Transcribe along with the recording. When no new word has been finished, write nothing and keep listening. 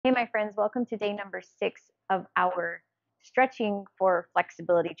Hey, my friends, welcome to day number 6 of our Stretching for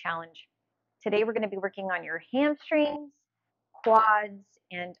Flexibility Challenge. Today we're going to be working on your hamstrings, quads,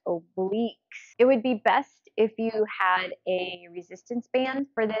 and obliques. It would be best if you had a resistance band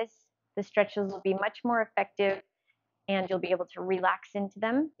for this. The stretches will be much more effective and you'll be able to relax into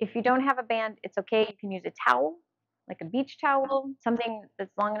them. If you don't have a band, it's okay. You can use a towel, like a beach towel, something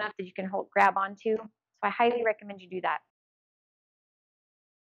that's long enough that you can grab onto. So I highly recommend you do that.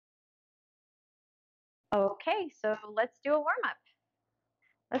 Okay, so let's do a warm-up.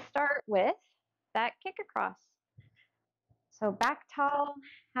 Let's start with that kick across. So back tall,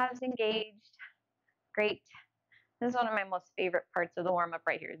 halves engaged. Great. This is one of my most favorite parts of the warm-up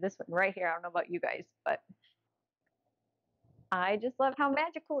right here. This one right here, I don't know about you guys, but I just love how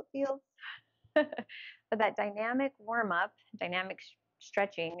magical it feels. But that dynamic warm-up, dynamic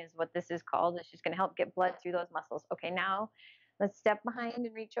stretching is what this is called. It's just going to help get blood through those muscles. Okay, now let's step behind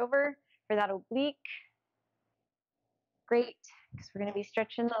and reach over for that oblique. Great, because we're going to be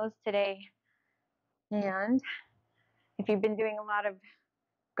stretching those today. And if you've been doing a lot of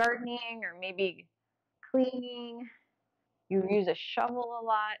gardening or maybe cleaning, you use a shovel a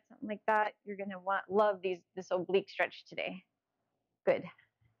lot, something like that, you're going to love this oblique stretch today. Good.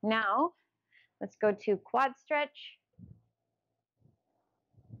 Now, let's go to quad stretch.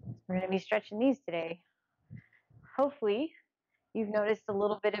 We're going to be stretching these today. Hopefully, you've noticed a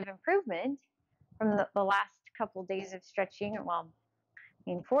little bit of improvement from the last couple days of stretching. Well, I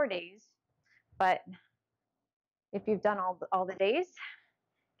mean 4 days, but if you've done all the days,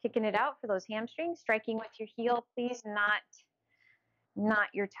 kicking it out for those hamstrings, striking with your heel, please, not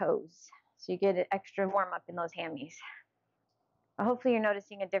your toes. So you get an extra warm up in those hammies. But hopefully you're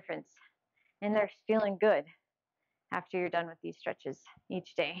noticing a difference and they're feeling good after you're done with these stretches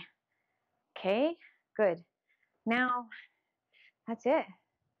each day. Okay, good. Now, that's it.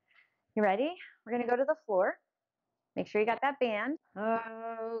 You ready? We're gonna go to the floor. Make sure you got that band.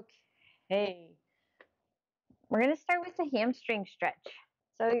 Okay. We're gonna start with the hamstring stretch.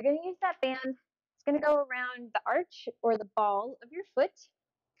 So you're gonna use that band. It's gonna go around the arch or the ball of your foot.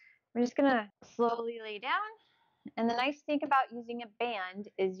 We're just gonna slowly lay down. And the nice thing about using a band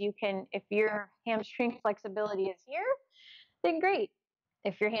is you can, if your hamstring flexibility is here, then great.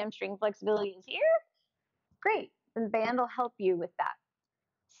 If your hamstring flexibility is here, great. The band will help you with that.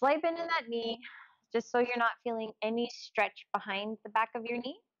 Slide bend in that knee, just so you're not feeling any stretch behind the back of your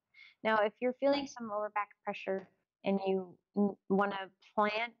knee. Now, if you're feeling some lower back pressure and you want to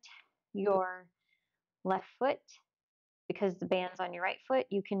plant your left foot because the band's on your right foot,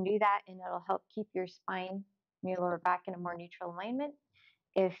 you can do that and it'll help keep your spine and your lower back in a more neutral alignment.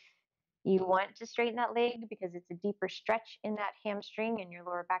 If you want to straighten that leg because it's a deeper stretch in that hamstring and your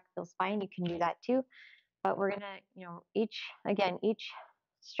lower back feels fine, you can do that too. But we're gonna, each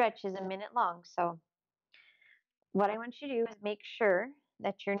stretch is a minute long. So what I want you to do is make sure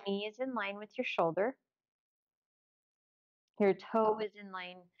that your knee is in line with your shoulder. Your toe is in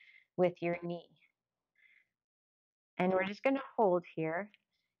line with your knee. And we're just going to hold here.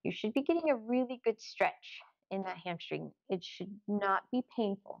 You should be getting a really good stretch in that hamstring. It should not be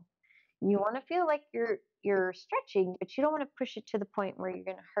painful. You want to feel like you're stretching, but you don't want to push it to the point where you're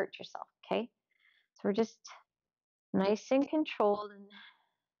going to hurt yourself, okay? So we're just nice and controlled and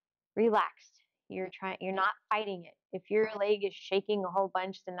relaxed. You're not fighting it. If your leg is shaking a whole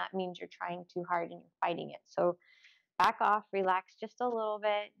bunch, then that means you're trying too hard and you're fighting it. So back off, relax just a little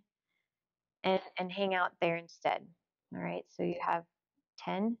bit, and hang out there instead. All right, so you have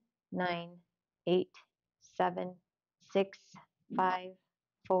 10, 9, 8, 7, 6, 5,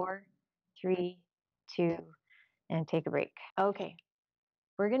 4, 3, 2, and take a break. Okay,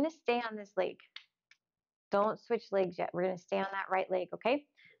 we're going to stay on this leg. Don't switch legs yet. We're going to stay on that right leg, okay?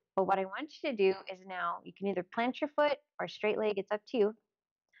 But what I want you to do is now, you can either plant your foot or straight leg, it's up to you.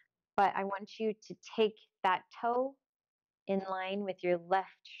 But I want you to take that toe in line with your left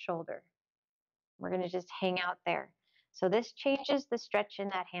shoulder. We're going to just hang out there. So this changes the stretch in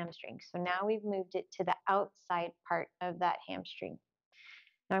that hamstring. So now we've moved it to the outside part of that hamstring.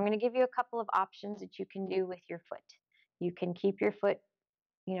 Now I'm going to give you a couple of options that you can do with your foot. You can keep your foot,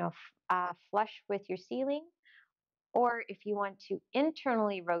 flush with your ceiling, or if you want to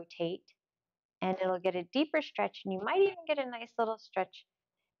internally rotate, and it'll get a deeper stretch, and you might even get a nice little stretch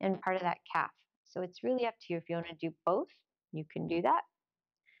in part of that calf. So it's really up to you. If you want to do both, you can do that.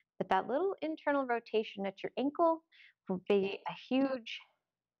 But that little internal rotation at your ankle will be a huge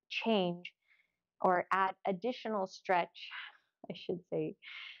change or add additional stretch, I should say,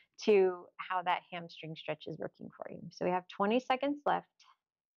 to how that hamstring stretch is working for you. So we have 20 seconds left.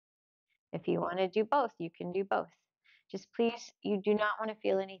 If you want to do both, you can do both. Just please, you do not want to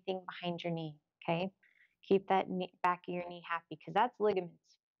feel anything behind your knee, okay? Keep that back of your knee happy because that's ligaments.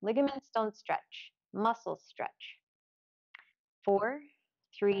 Ligaments don't stretch, muscles stretch. 4,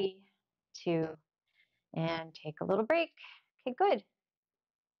 3, 2, and take a little break. Okay, good.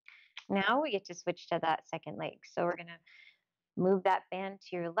 Now we get to switch to that second leg. So we're gonna move that band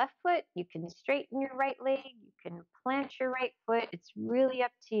to your left foot. You can straighten your right leg. You can plant your right foot. It's really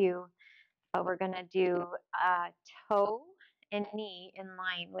up to you. But we're gonna do toe and knee in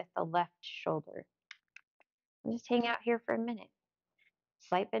line with the left shoulder. Just hang out here for a minute.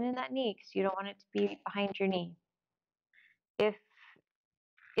 Slide bend in that knee because you don't want it to be behind your knee.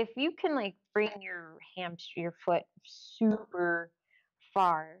 If you can like bring your foot super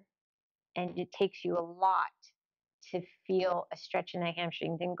far and it takes you a lot to feel a stretch in that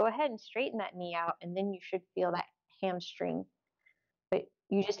hamstring, then go ahead and straighten that knee out and then you should feel that hamstring. But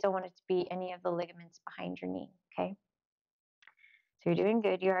you just don't want it to be any of the ligaments behind your knee, okay? So you're doing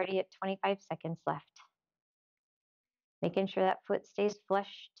good. You're already at 25 seconds left. Making sure that foot stays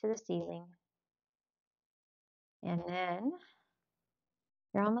flush to the ceiling. And then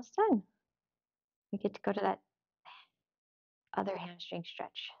you're almost done. You get to go to that other hamstring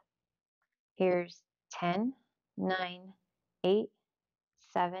stretch. Here's 10, 9, 8,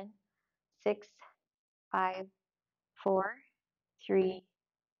 7, 6, 5, 4, 3,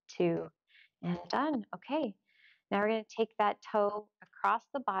 2, and done. Okay. Now we're going to take that toe across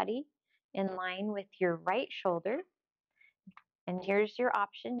the body in line with your right shoulder. And here's your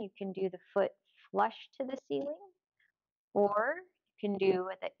option. You can do the foot flush to the ceiling, or you can do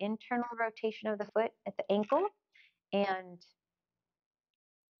the internal rotation of the foot at the ankle and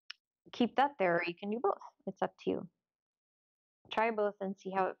keep that there, or you can do both. It's up to you. Try both and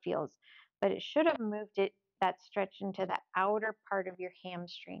see how it feels. But it should have moved that stretch into the outer part of your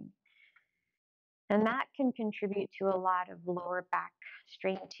hamstring. And that can contribute to a lot of lower back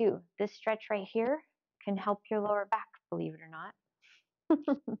strain too. This stretch right here can help your lower back, believe it or not.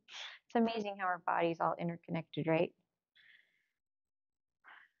 It's amazing how our body's all interconnected, right?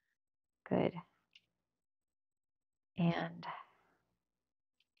 Good. And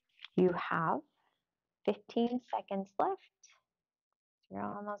you have 15 seconds left. You're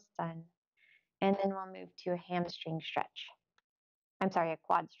almost done. And then we'll move to a hamstring stretch. I'm sorry, a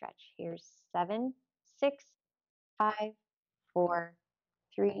quad stretch. Here's 7, 6, 5, 4,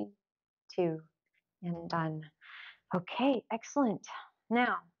 3, 2, and done. Okay, excellent.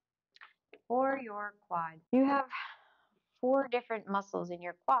 Now, for your quad, you have 4 different muscles in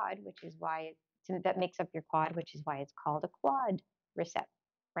your quad, which is why that makes up your quad, which is why it's called a quadricep,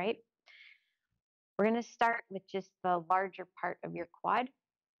 right? We're going to start with just the larger part of your quad.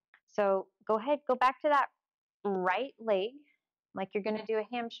 So go ahead, go back to that right leg, like you're going to do a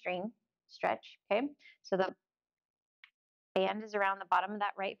hamstring stretch, okay? So the band is around the bottom of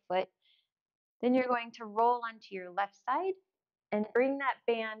that right foot. Then you're going to roll onto your left side and bring that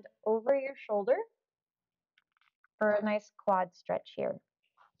band over your shoulder for a nice quad stretch here.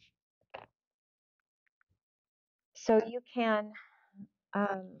 So you can,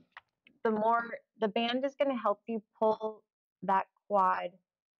 the band is going to help you pull that quad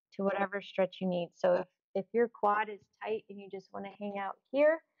to whatever stretch you need. So if your quad is tight and you just want to hang out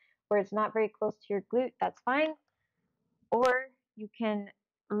here where it's not very close to your glute, that's fine. Or you can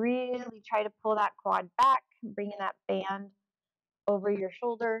really try to pull that quad back, bringing that band over your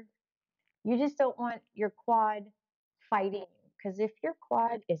shoulder. You just don't want your quad fighting you, because if your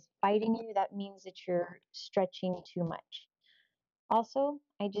quad is fighting you, that means that you're stretching too much. Also,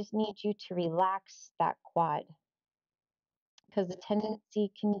 I just need you to relax that quad, because the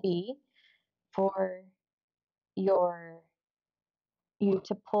tendency can be for you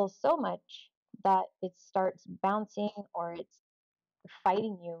to pull so much that it starts bouncing or it's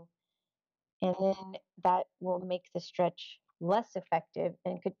fighting you, and then that will make the stretch less effective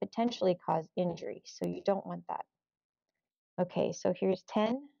and could potentially cause injury. So you don't want that. Okay, so here's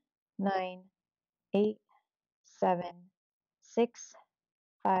 10, 9, 8, 7, 6,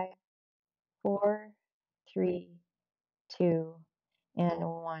 5, 4, 3, 2, and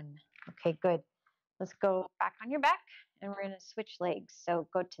 1. Okay, good. Let's go back on your back and we're going to switch legs. So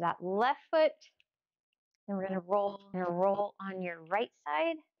go to that left foot and we're going to roll on your right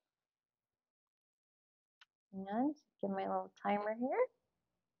side. And give my little timer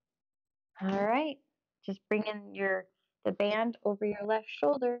here. All right. Just bring in the band over your left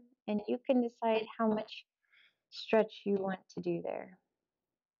shoulder and you can decide how much stretch you want to do there.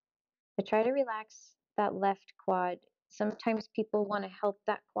 But try to relax that left quad. Sometimes people want to help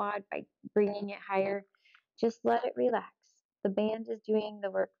that quad by bringing it higher. Just let it relax. The band is doing the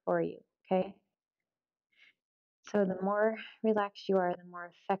work for you, okay? So the more relaxed you are, the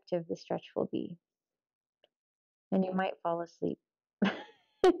more effective the stretch will be. And you might fall asleep.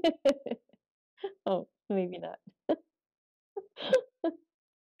 Oh, maybe not.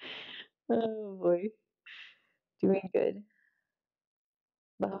 Oh boy, doing good.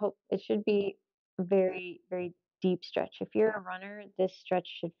 But I hope it should be a very, very deep stretch. If you're a runner, this stretch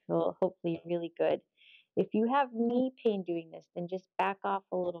should feel hopefully really good. If you have knee pain doing this, then just back off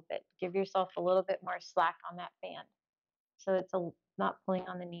a little bit. Give yourself a little bit more slack on that band so it's not pulling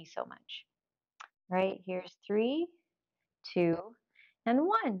on the knee so much. Right, here's 3, 2, and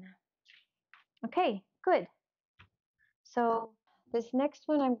 1. Okay, good. So this next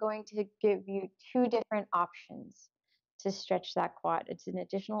one, I'm going to give you 2 different options to stretch that quad. It's an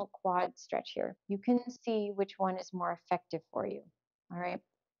additional quad stretch here. You can see which one is more effective for you. All right.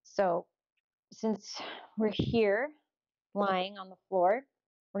 So since we're here lying on the floor,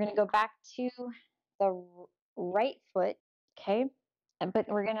 we're going to go back to the right foot. Okay. But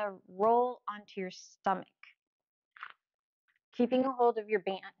we're going to roll onto your stomach, keeping a hold of your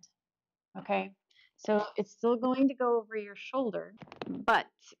band. Okay. So it's still going to go over your shoulder, but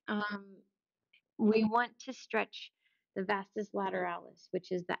we want to stretch the vastus lateralis,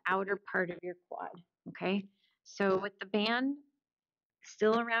 which is the outer part of your quad. Okay. So with the band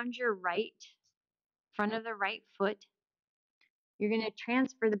still around your front of the right foot, you're going to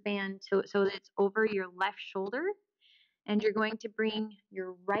transfer the band so that it's over your left shoulder, and you're going to bring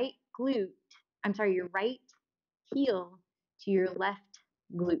your right your right heel to your left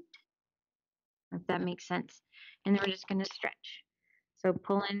glute, if that makes sense. And then we're just going to stretch. So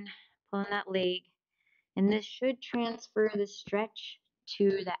pulling that leg, and this should transfer the stretch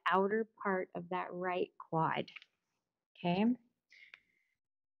to the outer part of that right quad. Okay,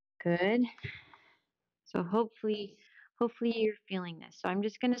 good. So hopefully you're feeling this. So I'm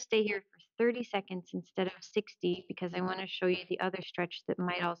just going to stay here for 30 seconds instead of 60 because I want to show you the other stretch that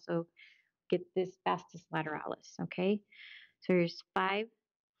might also get this vastus lateralis. Okay, so here's 5,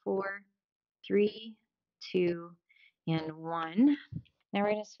 4, 3, 2, and 1. Now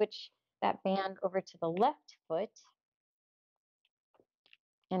we're going to switch that band over to the left foot,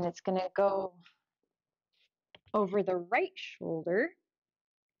 and it's going to go over the right shoulder,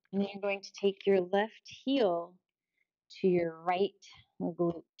 and then you're going to take your left heel to your right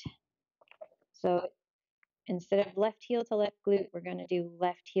glute. So instead of left heel to left glute, we're going to do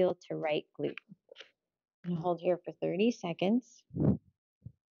left heel to right glute. And hold here for 30 seconds.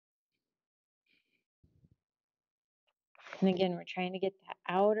 And again, we're trying to get the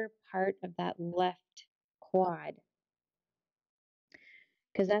outer part of that left quad,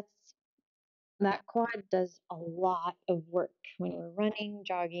 because that quad does a lot of work when we're running,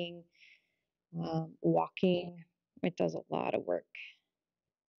 jogging, walking. It does a lot of work.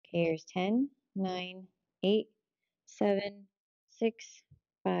 Okay, here's 10, 9, 8, 7, 6,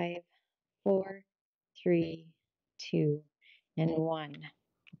 5, 4, 3, 2, and 1.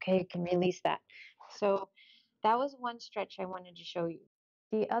 Okay, you can release that. So that was one stretch I wanted to show you.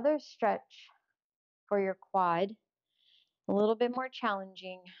 The other stretch for your quad, a little bit more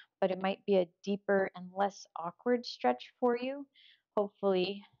challenging, but it might be a deeper and less awkward stretch for you,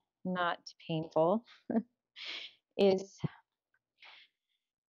 hopefully not painful, is,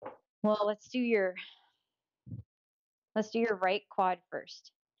 well, let's do your right quad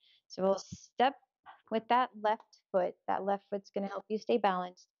first. So we'll step with that left foot. That left foot's going to help you stay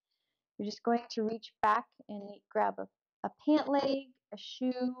balanced. You're just going to reach back and grab a pant leg, a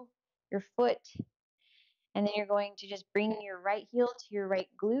shoe, your foot, and then you're going to just bring your right heel to your right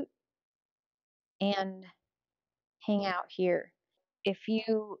glute and hang out here. If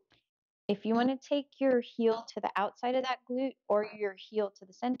you want to take your heel to the outside of that glute, or your heel to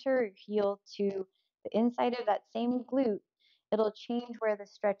the center, or your heel to the inside of that same glute, it'll change where the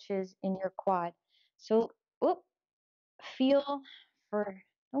stretch is in your quad. So, feel for,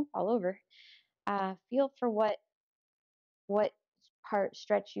 don't fall over, feel for what part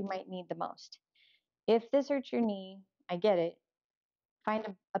stretch you might need the most. If this hurts your knee, I get it. Find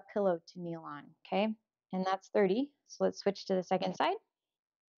a pillow to kneel on, okay? And that's 30. So let's switch to the second side.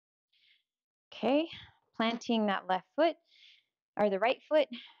 Okay, planting that left foot, or the right foot,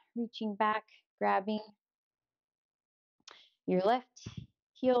 reaching back, grabbing your left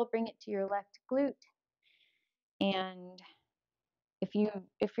heel, bring it to your left glute. And if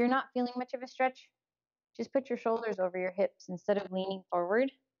you're not feeling much of a stretch, just put your shoulders over your hips instead of leaning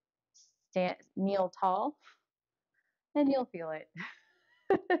forward. Kneel tall, and you'll feel it.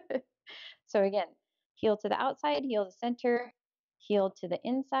 So again, heel to the outside, heel to center, heel to the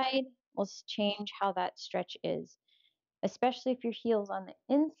inside. We'll change how that stretch is. especially if your heel's on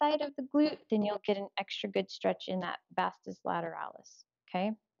the inside of the glute, then you'll get an extra good stretch in that vastus lateralis,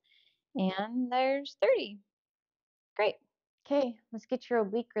 okay? And there's 30. Great. Okay, let's get your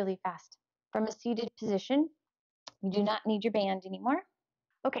oblique really fast. From a seated position, you do not need your band anymore.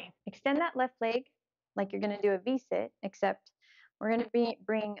 Okay, extend that left leg like you're going to do a V-sit, except we're going to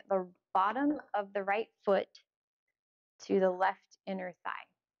bring the bottom of the right foot to the left inner thigh.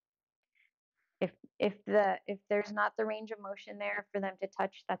 If there's not the range of motion there for them to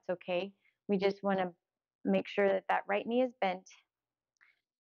touch, that's okay. We just want to make sure that that right knee is bent,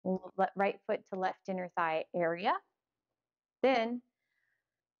 right foot to left inner thigh area. Then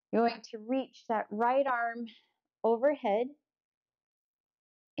you're going to reach that right arm overhead.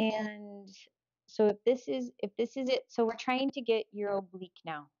 And so if this is it, so we're trying to get your oblique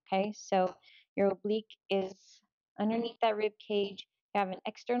now, okay? So your oblique is underneath that rib cage. You have an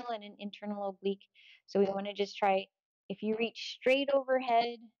external and an internal oblique. So we want to just try, if you reach straight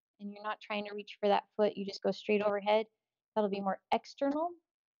overhead and you're not trying to reach for that foot, you just go straight overhead. That'll be more external.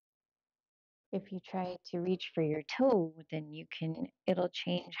 If you try to reach for your toe, then it'll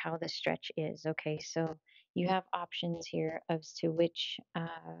change how the stretch is. Okay, so you have options here as to which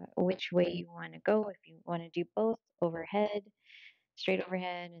way you want to go. If you want to do both, overhead, straight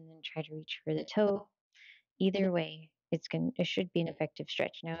overhead, and then try to reach for the toe. Either way, it should be an effective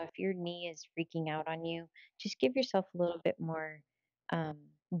stretch. Now, if your knee is freaking out on you, just give yourself a little bit more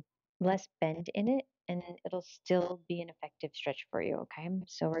less bend in it, and it'll still be an effective stretch for you, okay?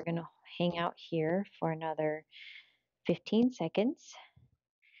 So we're going to hang out here for another 15 seconds.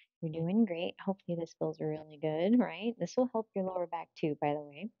 You're doing great. Hopefully this feels really good, right? This will help your lower back too, by the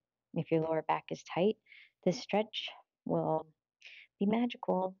way. If your lower back is tight, this stretch will be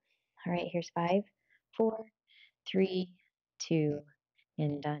magical. All right, here's 5, 4, 3, 2,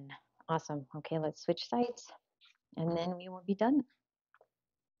 and done. Awesome. Okay, let's switch sides, and then we will be done.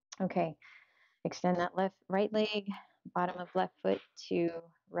 Okay. Extend that right leg, bottom of left foot to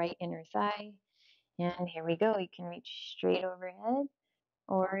right inner thigh. And here we go. You can reach straight overhead,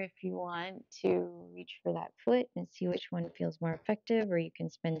 or if you want to reach for that foot and see which one feels more effective, or you can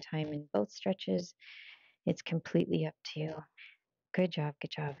spend time in both stretches. It's completely up to you. Good job,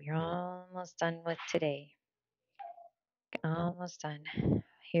 good job. You're almost done with today. Almost done.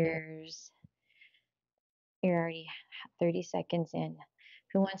 You're already 30 seconds in.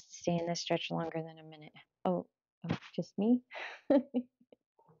 Who wants to stay in this stretch longer than a minute? Oh, just me?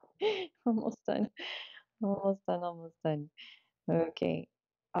 Almost done. Almost done. Almost done. Okay.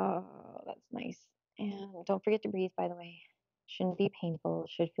 Oh, that's nice. And don't forget to breathe, by the way. Shouldn't be painful.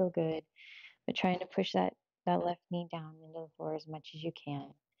 Should feel good. But trying to push that left knee down into the floor as much as you can.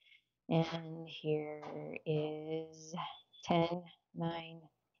 And here is 10, 9,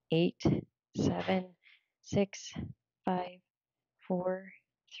 8, 7, 6, 5, 4,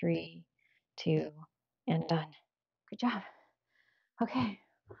 3, 2, and done. Good job. Okay.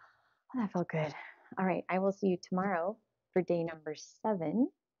 Well, that felt good. All right. I will see you tomorrow for day number 7.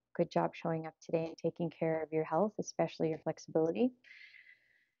 Good job showing up today and taking care of your health, especially your flexibility.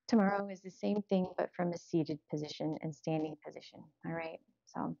 Tomorrow is the same thing, but from a seated position and standing position. All right.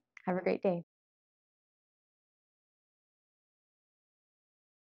 So have a great day.